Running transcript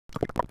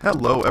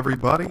Hello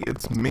everybody,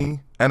 it's me,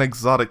 an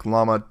exotic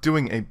llama,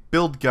 doing a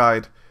build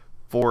guide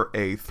for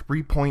a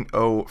 3.0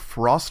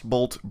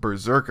 Frostbolt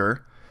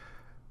Berserker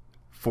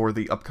for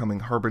the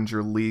upcoming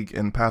Harbinger League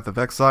in Path of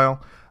Exile.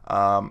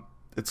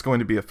 It's going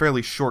to be a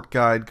fairly short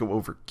guide, go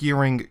over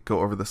gearing,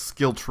 go over the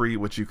skill tree,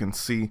 which you can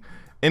see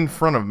in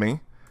front of me,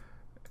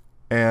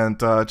 and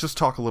just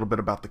talk a little bit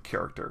about the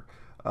character.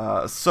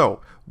 So,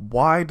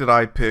 why did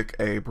I pick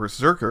a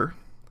Berserker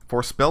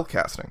for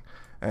spellcasting?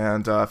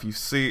 And if you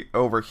see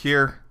over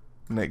here,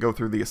 and they go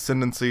through the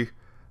Ascendancy,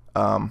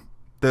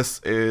 this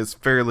is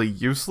fairly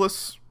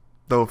useless,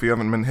 though if you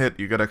haven't been hit,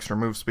 you get extra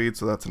move speed,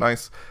 so that's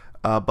nice.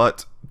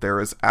 But there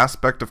is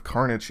Aspect of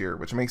Carnage here,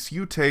 which makes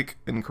you take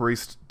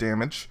increased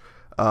damage,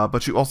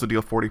 but you also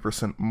deal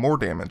 40% more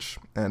damage.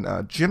 And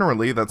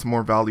generally, that's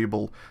more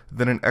valuable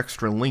than an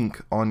extra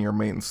link on your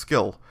main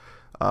skill.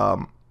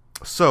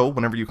 So,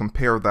 whenever you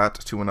compare that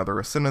to another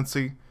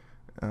Ascendancy,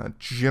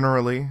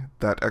 generally,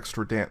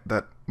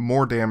 that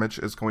more damage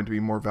is going to be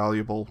more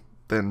valuable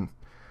than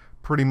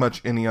pretty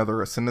much any other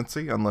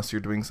Ascendancy, unless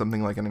you're doing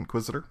something like an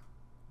Inquisitor.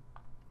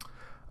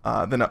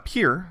 Then up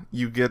here,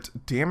 you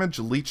get damage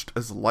leached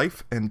as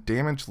life and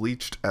damage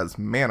leached as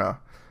mana,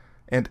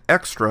 and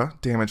extra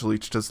damage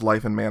leached as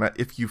life and mana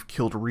if you've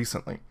killed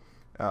recently.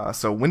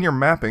 So when you're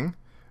mapping,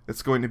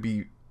 it's going to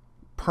be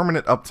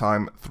permanent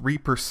uptime,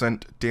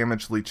 3%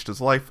 damage leached as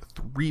life,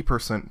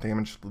 3%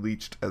 damage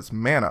leached as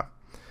mana.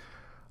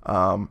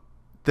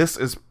 This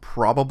is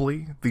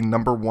probably the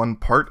 #1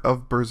 part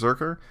of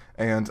Berserker,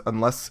 and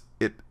unless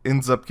it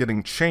ends up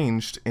getting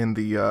changed in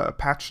the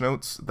patch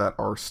notes that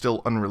are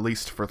still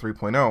unreleased for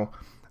 3.0,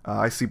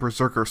 I see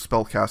Berserker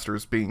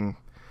spellcasters being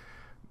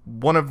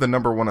one of the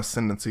 #1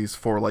 ascendancies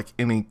for like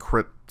any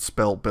crit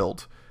spell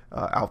build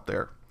out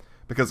there.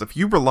 Because if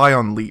you rely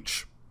on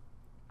Leech,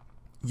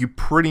 you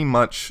pretty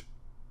much,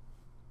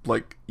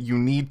 you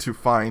need to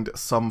find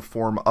some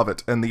form of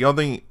it. And the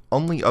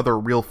only other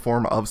real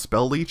form of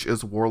Spell Leech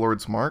is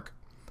Warlord's Mark,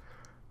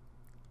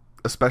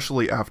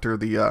 especially after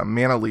the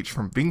Mana Leech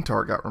from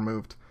Vingtar got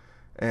removed.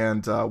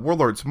 And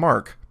Warlord's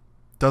Mark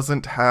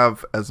doesn't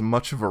have as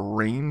much of a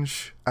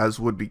range as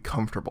would be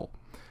comfortable.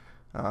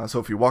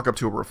 So if you walk up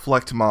to a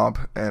Reflect mob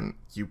and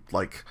you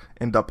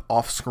end up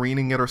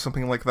off-screening it or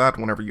something like that,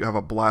 whenever you have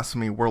a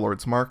Blasphemy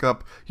Warlord's Mark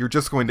up, you're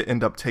just going to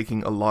end up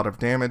taking a lot of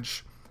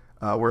damage.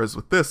 Whereas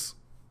with this,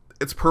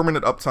 it's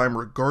permanent uptime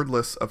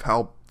regardless of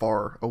how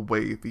far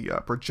away the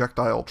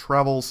projectile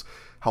travels,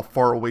 how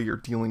far away you're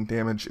dealing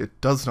damage, it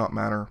does not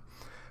matter.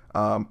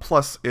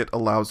 Plus, it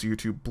allows you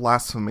to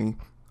blasphemy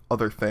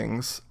other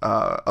things,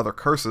 other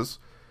curses,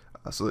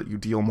 so that you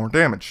deal more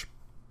damage.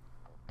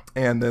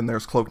 And then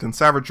there's Cloaked in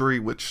Savagery,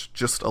 which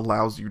just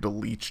allows you to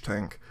leech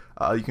tank.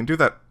 You can do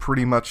that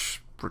pretty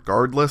much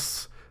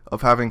regardless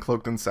of having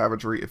Cloaked in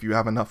Savagery if you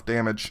have enough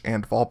damage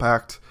and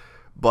Volpact.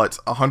 But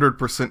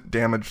 100%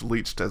 damage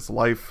leached as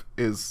life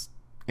is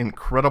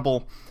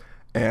incredible,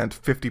 and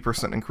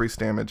 50% increased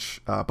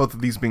damage, both of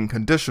these being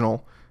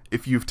conditional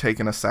if you've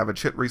taken a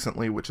Savage hit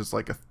recently, which is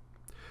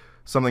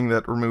something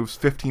that removes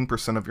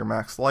 15% of your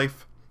max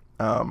life.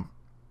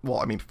 Well,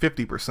 I mean,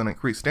 50%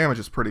 increased damage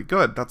is pretty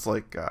good. That's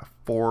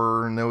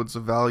 4 nodes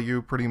of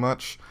value, pretty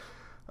much.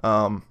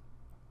 So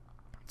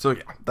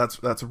yeah,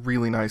 that's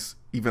really nice,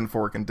 even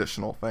for a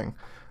conditional thing.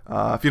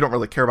 If you don't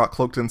really care about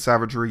Cloaked in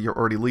Savagery, you're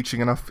already leeching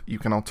enough, you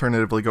can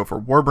alternatively go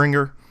for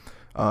Warbringer,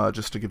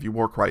 just to give you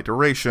Warcry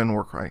duration,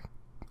 Warcry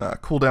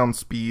cooldown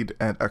speed,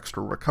 and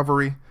extra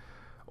recovery,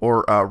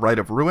 or Rite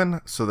of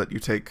Ruin, so that you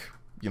take,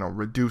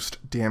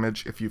 reduced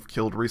damage if you've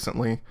killed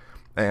recently,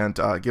 and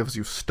gives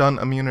you stun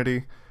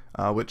immunity,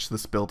 which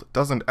this build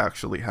doesn't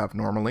actually have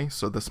normally,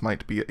 so this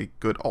might be a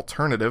good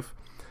alternative.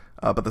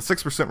 But the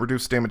 6%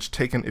 reduced damage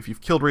taken if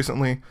you've killed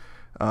recently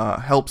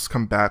helps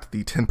combat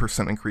the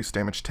 10% increased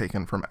damage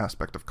taken from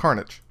Aspect of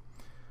Carnage.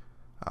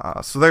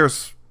 So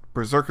there's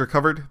Berserker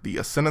covered, the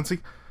Ascendancy.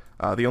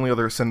 The only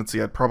other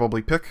Ascendancy I'd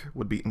probably pick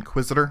would be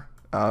Inquisitor,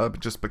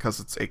 just because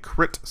it's a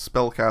crit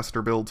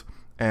spellcaster build,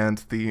 and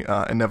the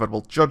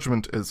Inevitable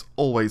Judgment is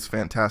always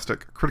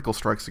fantastic. Critical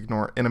strikes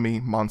ignore enemy,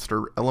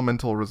 monster,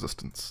 elemental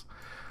resistance.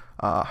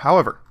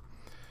 However,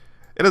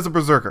 it is a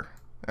Berserker.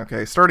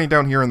 Okay, starting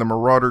down here in the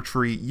Marauder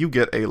tree, you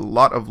get a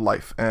lot of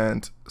life,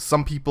 and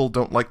some people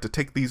don't like to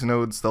take these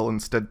nodes. They'll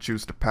instead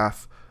choose to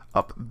path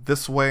up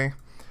this way,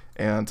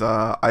 and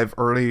I've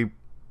already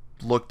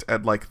looked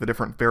at the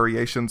different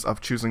variations of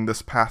choosing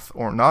this path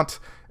or not,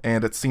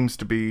 and it seems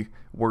to be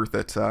worth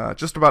it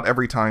just about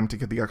every time to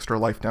get the extra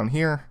life down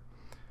here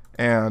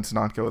and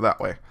not go that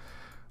way.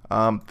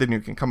 Then you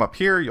can come up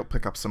here, you'll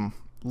pick up some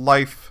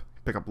life,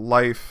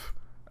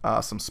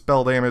 some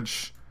spell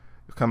damage.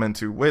 You'll come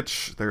into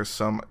Witch, there's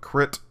some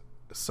crit,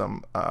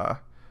 some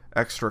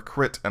extra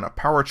crit, and a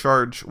power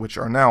charge, which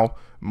are now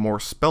more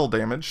spell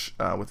damage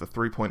with the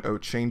 3.0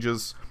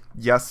 changes.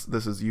 Yes,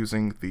 this is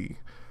using the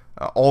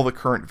all the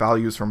current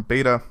values from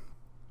beta.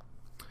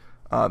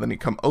 Then you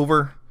come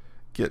over,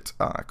 get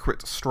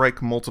crit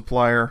strike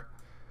multiplier.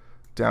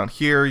 Down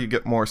here you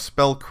get more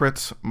spell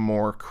crit,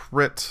 more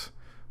crit,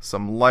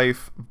 some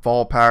life,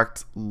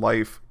 Volpact,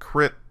 life,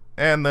 crit,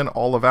 and then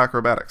all of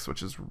acrobatics,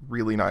 which is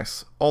really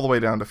nice, all the way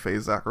down to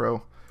phase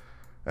acro.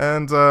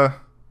 And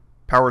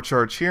power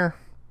charge here.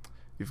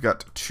 You've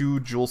got 2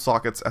 jewel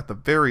sockets at the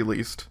very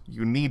least.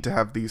 You need to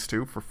have these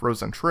 2 for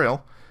Frozen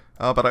Trail,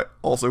 but I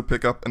also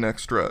pick up an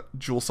extra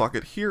jewel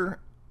socket here,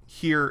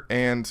 here,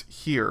 and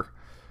here,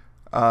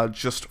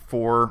 just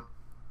for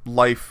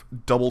life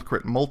double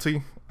crit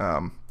multi.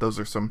 Those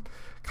are some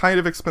kind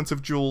of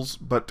expensive jewels,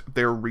 but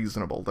they're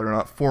reasonable. They're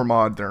not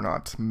 4-mod, they're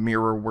not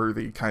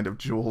mirror-worthy kind of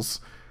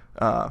jewels.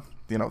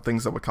 You know,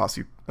 things that would cost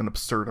you an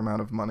absurd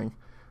amount of money.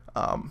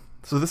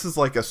 So this is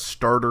like a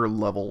starter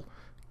level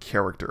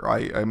character.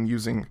 I'm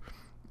using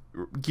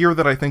gear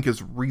that I think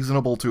is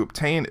reasonable to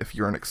obtain if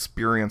you're an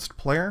experienced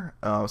player.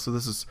 So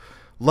this is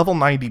level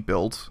 90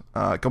 build.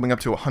 Going up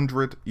to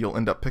 100, you'll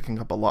end up picking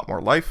up a lot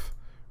more life.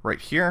 Right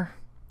here,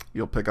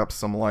 you'll pick up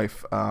some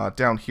life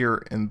down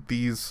here in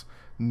these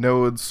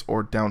nodes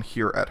or down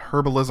here at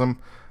Herbalism.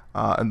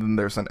 And then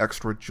there's an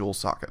extra jewel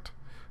socket.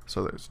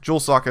 So there's jewel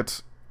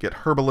socket, get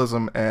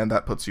Herbalism, and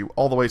that puts you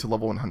all the way to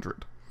level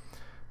 100.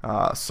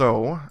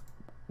 So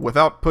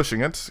without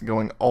pushing it,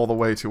 going all the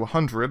way to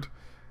 100,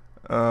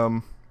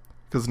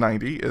 because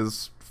 90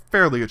 is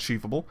fairly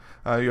achievable,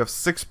 you have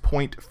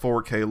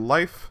 6.4k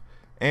life,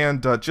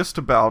 and just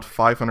about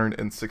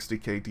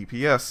 560k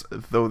DPS,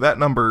 though that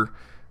number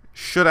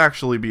should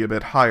actually be a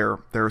bit higher.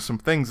 There are some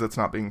things that's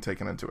not being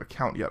taken into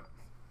account yet.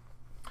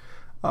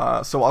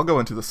 So I'll go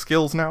into the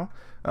skills now.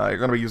 You're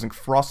going to be using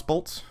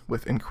Frostbolt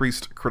with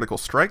increased critical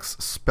strikes,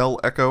 Spell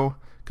Echo,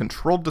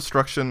 Controlled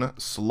Destruction,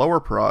 Slower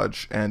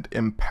Proj, and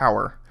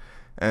Empower.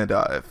 And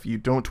if you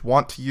don't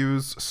want to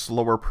use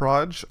Slower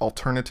Proj,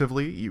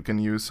 alternatively, you can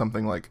use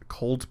something like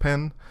Cold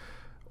Pin,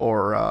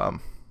 or,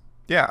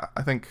 yeah,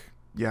 I think,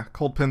 yeah,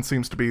 Cold Pin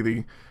seems to be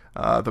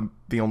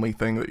the only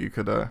thing that you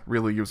could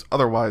really use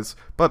otherwise.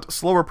 But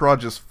Slower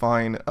Proj is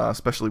fine,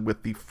 especially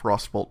with the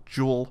Frostbolt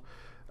Jewel,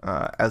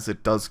 as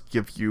it does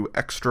give you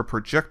extra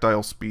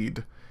projectile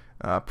speed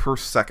per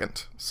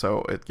second.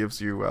 So it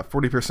gives you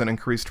 40%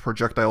 increased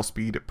projectile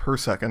speed per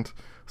second,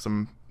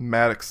 some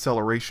mad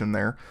acceleration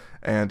there,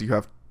 and you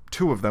have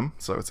 2 of them,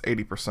 so it's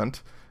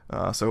 80%.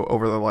 So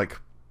over the like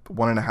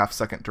 1.5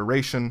 second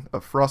duration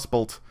of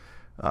Frostbolt,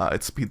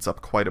 it speeds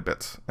up quite a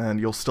bit, and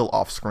you'll still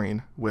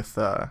off-screen with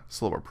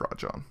Slower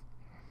Proj on.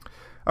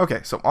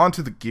 Okay, so on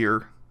to the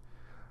gear.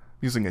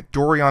 Using a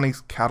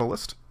Doriani's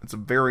Catalyst. It's a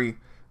very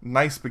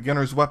nice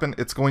beginner's weapon.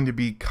 It's going to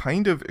be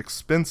kind of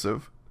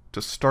expensive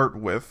to start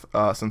with,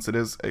 since it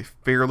is a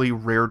fairly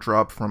rare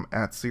drop from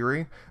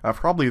Atziri.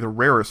 Probably the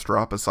rarest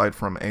drop aside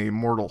from a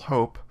Mortal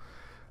Hope.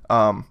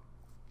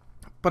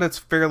 But it's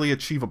fairly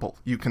achievable.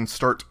 You can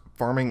start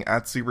farming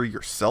Atziri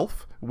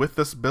yourself with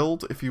this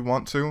build if you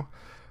want to.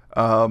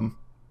 And,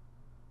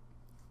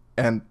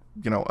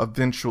 you know,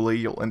 eventually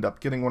you'll end up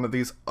getting one of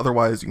these.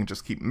 Otherwise, you can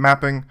just keep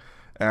mapping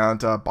and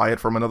buy it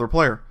from another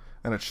player.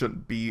 And it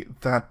shouldn't be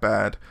that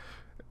bad.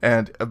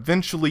 And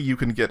eventually you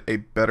can get a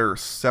better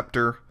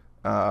scepter,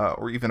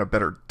 or even a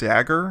better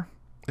dagger,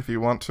 if you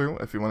want to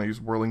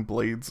use Whirling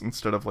Blades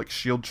instead of, like,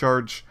 Shield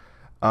Charge.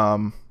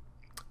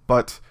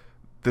 But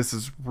this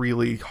is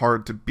really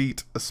hard to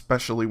beat,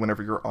 especially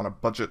whenever you're on a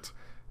budget.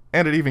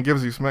 And it even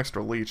gives you some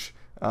extra leech.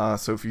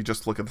 So if you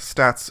just look at the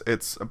stats,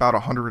 it's about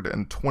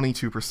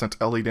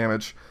 122% LE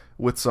damage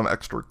with some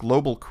extra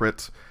global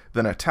crit,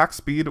 then attack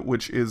speed,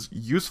 which is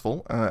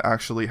useful.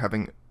 Actually,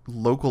 having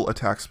local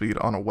attack speed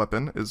on a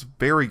weapon is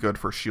very good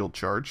for shield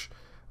charge,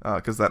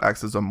 because that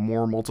acts as a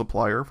more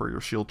multiplier for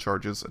your shield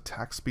charge's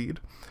attack speed.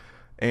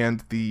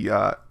 And the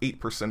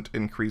 8%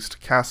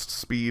 increased cast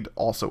speed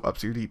also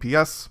ups your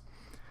DPS.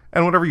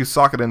 And whatever you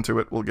socket into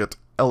it will get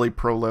LE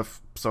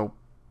Prolif, so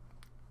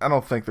I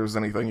don't think there's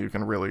anything you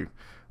can really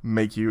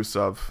make use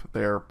of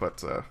there,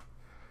 but,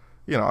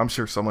 you know, I'm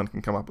sure someone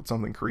can come up with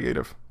something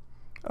creative.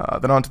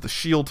 Then on to the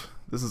shield.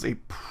 This is a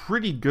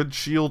pretty good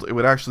shield. It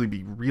would actually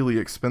be really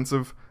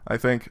expensive, I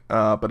think,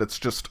 but it's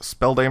just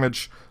spell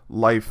damage,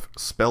 life,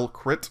 spell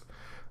crit.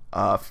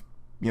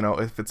 You know,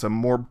 if it's a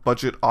more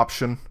budget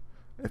option,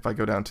 if I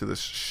go down to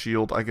this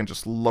shield, I can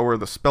just lower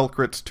the spell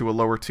crit to a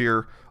lower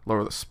tier,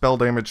 lower the spell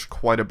damage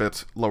quite a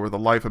bit, lower the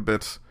life a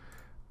bit,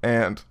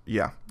 and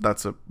yeah,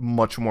 that's a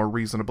much more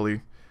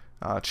reasonably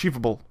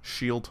achievable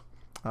shield.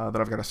 Then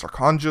I've got a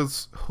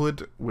Sarkonja's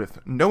Hood with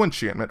no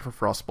enchantment for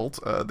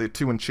Frostbolt. The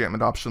 2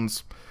 enchantment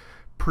options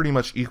pretty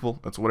much equal.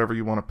 It's whatever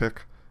you want to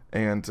pick,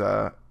 and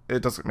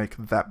it doesn't make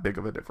that big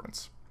of a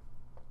difference.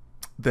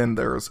 Then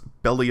there's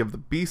Belly of the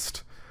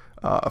Beast.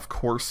 Of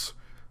course,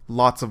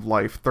 lots of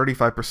life,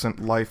 35%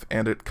 life,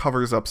 and it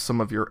covers up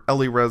some of your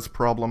Res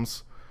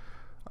problems.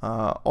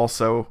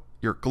 Also,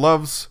 your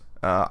gloves.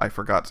 I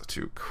forgot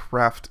to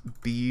craft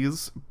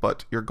these,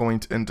 but you're going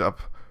to end up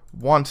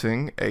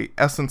wanting a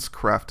Essence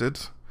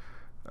crafted,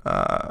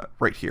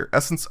 right here,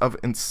 Essence of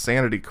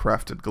Insanity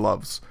crafted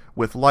gloves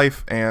with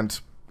life and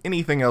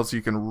anything else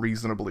you can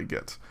reasonably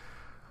get.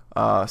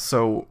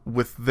 So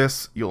with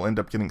this, you'll end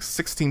up getting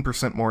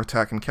 16% more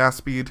attack and cast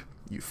speed.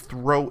 You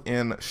throw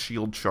in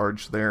shield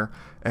charge there,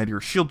 and your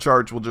shield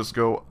charge will just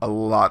go a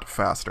lot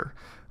faster.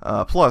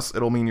 Plus,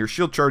 it'll mean your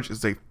shield charge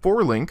is a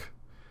 4-link,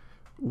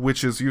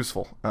 which is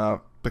useful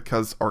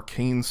because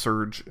Arcane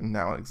Surge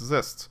now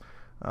exists.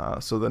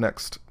 So the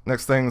next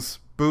things,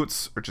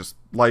 boots are just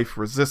life,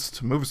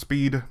 resist, move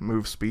speed,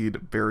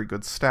 very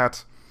good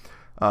stat.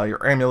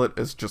 Your amulet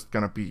is just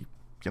going to be,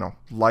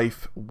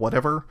 life,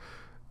 whatever.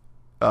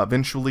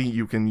 Eventually,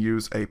 you can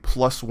use a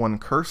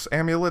 +1 curse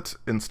amulet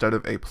instead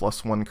of a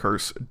 +1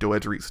 curse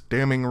Doedri's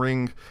Damning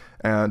Ring,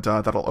 and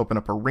that'll open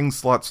up a ring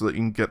slot so that you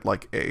can get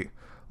like a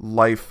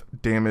life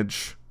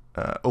damage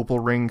opal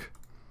ring.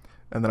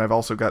 And then I've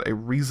also got a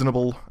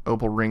reasonable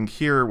opal ring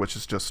here, which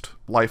is just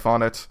life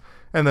on it,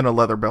 and then a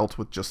leather belt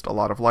with just a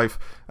lot of life.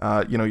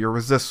 Your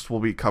resists will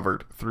be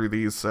covered through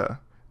these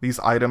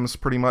items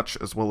pretty much,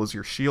 as well as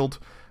your shield.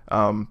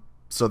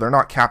 So they're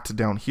not capped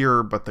down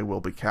here, but they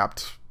will be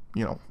capped,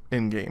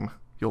 in-game.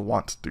 You'll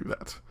want to do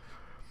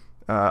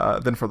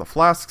that. Then for the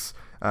flasks,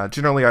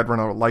 generally I'd run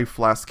a life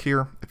flask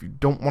here. If you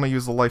don't want to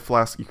use the life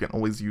flask, you can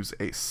always use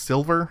a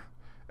silver,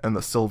 and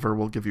the silver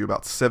will give you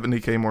about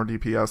 70k more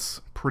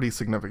DPS, pretty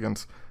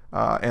significant,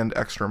 and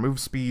extra move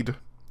speed,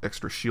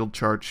 extra shield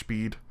charge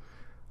speed,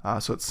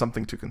 so it's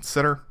something to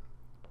consider.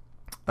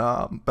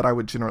 But I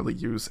would generally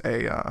use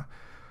a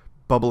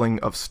bubbling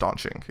of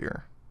staunching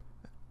here.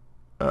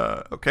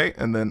 Okay,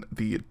 and then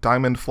the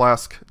diamond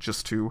flask,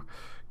 just to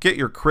get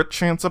your crit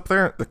chance up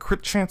there. The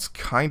crit chance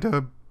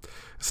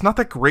it's not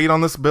that great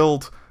on this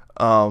build,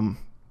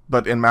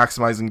 but in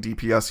maximizing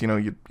DPS,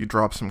 you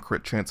drop some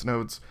crit chance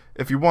nodes.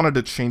 If you wanted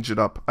to change it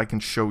up, I can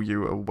show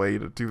you a way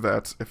to do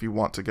that if you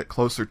want to get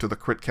closer to the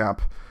crit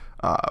cap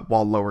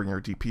while lowering your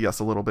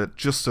DPS a little bit,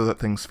 just so that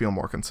things feel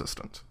more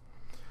consistent.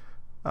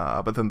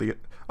 But then the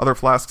other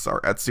flasks are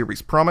at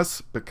Series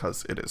Promise,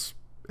 because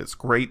it's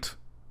great.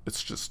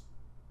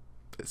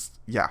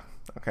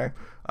 Okay.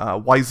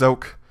 Wise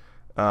Oak,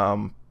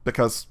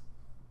 because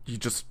you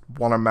just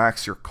want to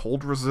max your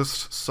cold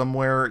resist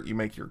somewhere. You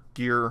make your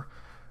gear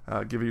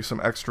give you some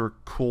extra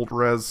cold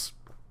res.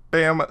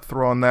 Bam,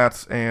 throw on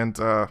that, and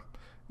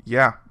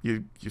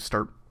you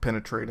start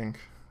penetrating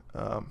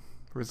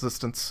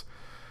resistance.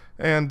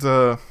 And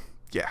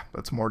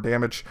that's more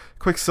damage.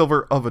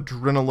 Quicksilver of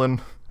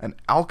Adrenaline, an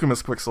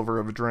Alchemist Quicksilver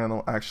of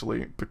Adrenaline,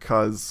 actually,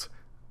 because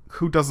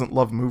who doesn't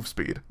love move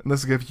speed? And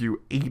this gives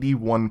you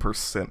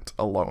 81%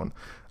 alone.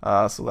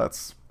 So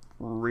that's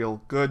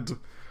real good.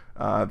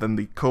 Then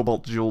the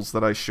Cobalt Jewels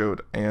that I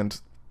showed, and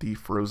the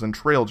Frozen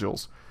Trail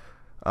Jewels.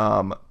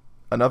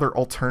 Another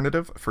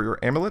alternative for your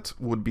amulet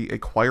would be a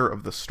Choir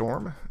of the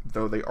Storm,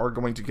 though they are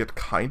going to get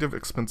kind of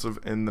expensive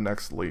in the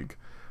next league.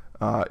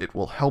 It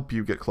will help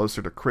you get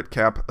closer to crit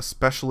cap,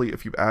 especially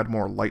if you add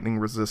more lightning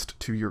resist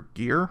to your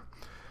gear.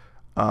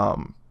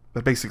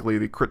 But basically,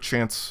 the crit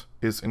chance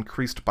is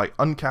increased by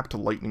uncapped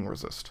lightning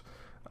resist.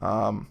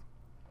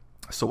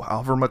 So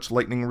however much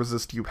lightning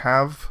resist you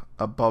have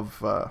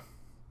above,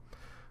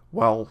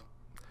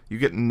 you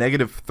get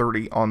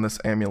 -30 on this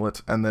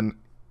amulet, and then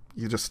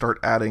you just start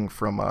adding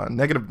from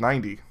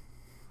 -90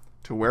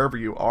 to wherever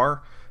you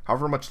are.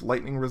 However much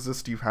lightning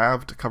resist you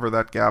have to cover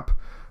that gap,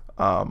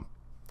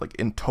 like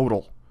in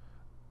total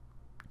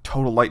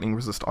lightning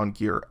resist on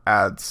gear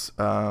adds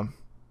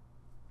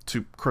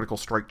to critical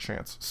strike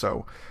chance.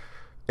 So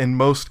in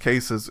most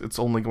cases, it's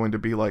only going to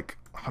be like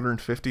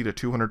 150 to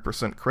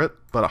 200% crit,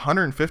 but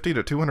 150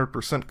 to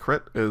 200%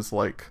 crit is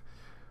like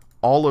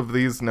all of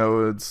these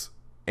nodes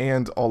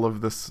and all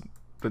of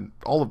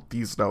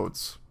these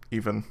nodes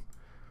even,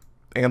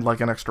 and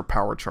like an extra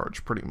power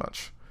charge pretty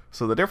much.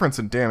 So the difference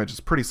in damage is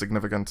pretty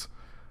significant,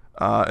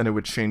 and it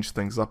would change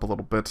things up a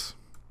little bit.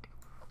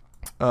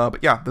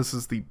 But yeah, this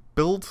is the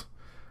build.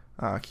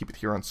 Keep it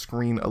here on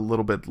screen a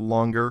little bit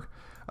longer.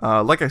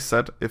 Like I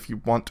said, if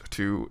you want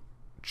to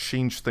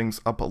change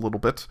things up a little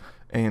bit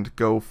and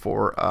go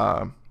for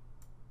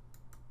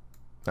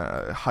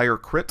higher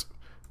crit,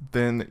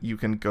 then you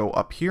can go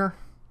up here,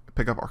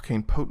 pick up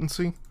Arcane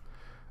Potency,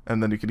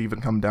 and then you can even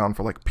come down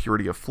for like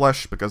Purity of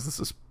Flesh, because this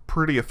is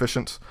pretty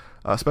efficient,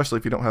 especially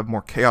if you don't have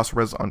more Chaos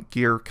Res on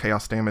gear.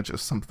 Chaos damage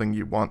is something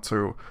you want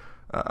to,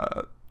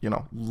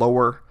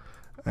 lower,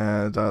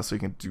 and so you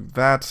can do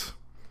that.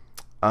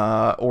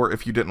 Or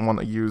if you didn't want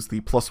to use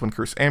the +1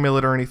 Curse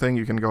Amulet or anything,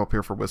 you can go up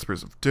here for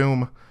Whispers of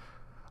Doom.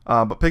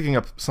 But picking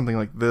up something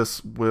like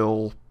this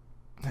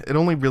it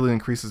only really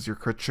increases your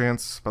crit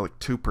chance by like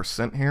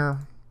 2% here.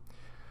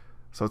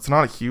 So it's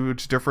not a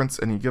huge difference,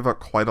 and you give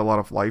up quite a lot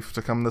of life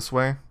to come this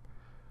way.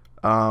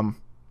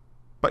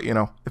 But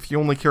if you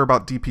only care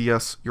about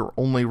DPS, you're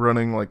only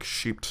running like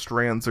Shaped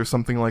Strands or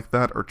something like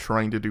that, or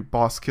trying to do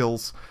boss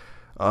kills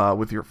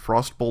with your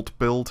Frostbolt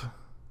build,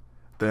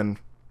 then,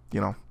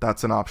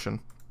 that's an option.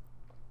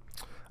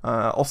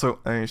 Also,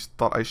 I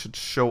thought I should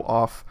show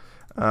off,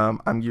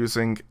 I'm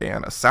using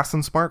an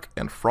Assassin's Mark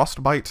and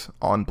Frostbite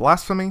on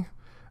Blasphemy.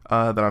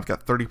 Then I've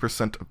got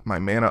 30% of my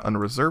mana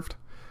unreserved.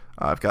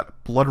 I've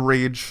got Blood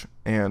Rage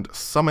and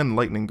Summon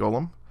Lightning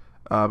Golem,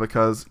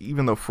 because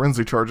even though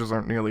Frenzy Charges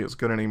aren't nearly as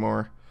good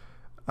anymore,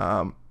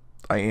 I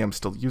am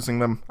still using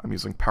them. I'm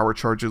using Power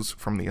Charges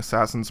from the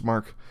Assassin's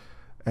Mark,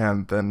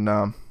 and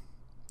then,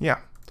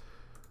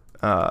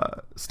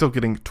 Still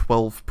getting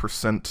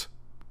 12%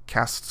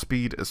 cast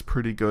speed is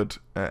pretty good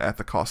at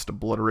the cost of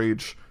Blood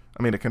Rage.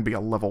 I mean, it can be a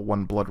level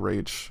 1 Blood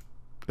Rage.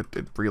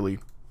 It really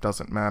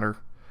doesn't matter.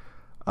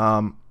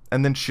 And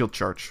then Shield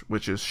Charge,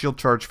 which is Shield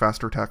Charge,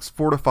 Faster Attacks,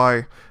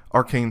 Fortify,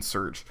 Arcane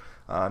Surge.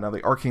 Now,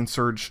 the Arcane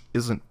Surge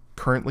isn't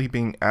currently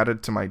being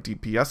added to my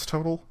DPS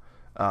total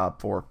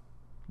for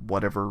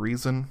whatever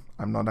reason.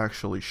 I'm not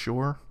actually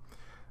sure.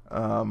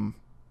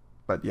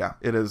 But yeah,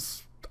 it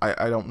is...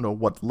 I don't know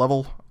what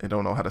level. I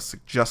don't know how to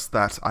suggest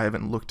that. I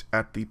haven't looked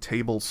at the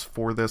tables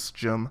for this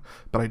gem,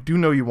 but I do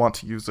know you want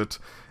to use it,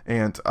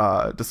 and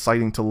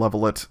deciding to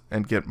level it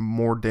and get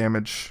more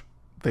damage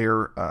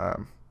there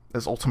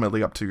is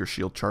ultimately up to your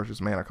shield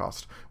charge's mana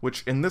cost,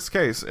 which in this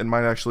case, it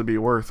might actually be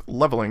worth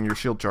leveling your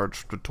shield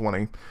charge to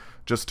 20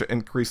 just to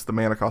increase the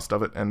mana cost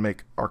of it and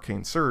make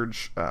Arcane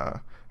Surge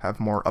have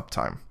more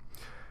uptime.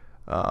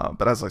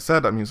 But as I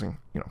said, I'm using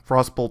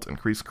Frostbolt,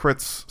 increased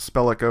crits,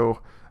 Spell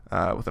Echo,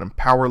 with an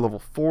Empower level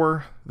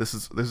 4.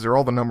 These are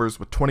all the numbers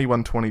with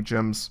 2120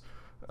 gems.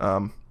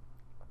 So,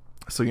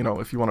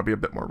 if you want to be a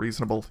bit more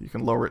reasonable, you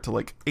can lower it to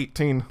like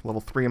 18,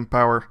 level 3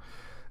 Empower,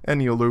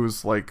 and you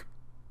lose like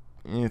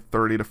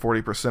 30 to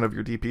 40% of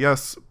your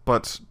DPS,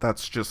 but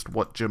that's just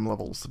what gem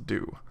levels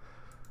do.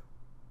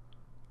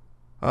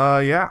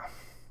 Yeah.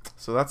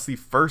 So that's the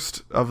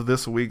first of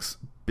this week's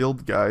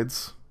build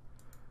guides.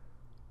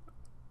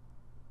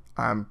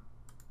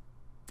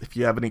 If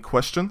you have any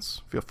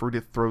questions, feel free to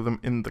throw them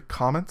in the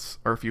comments,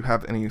 or if you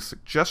have any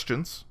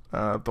suggestions,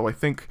 though I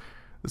think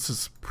this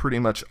is pretty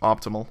much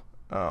optimal,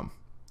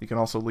 you can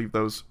also leave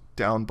those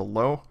down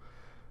below.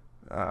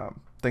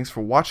 Thanks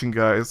for watching,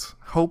 guys.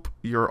 Hope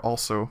you're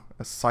also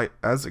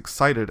as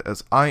excited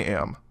as I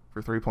am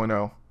for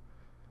 3.0,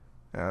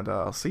 and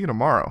I'll see you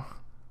tomorrow.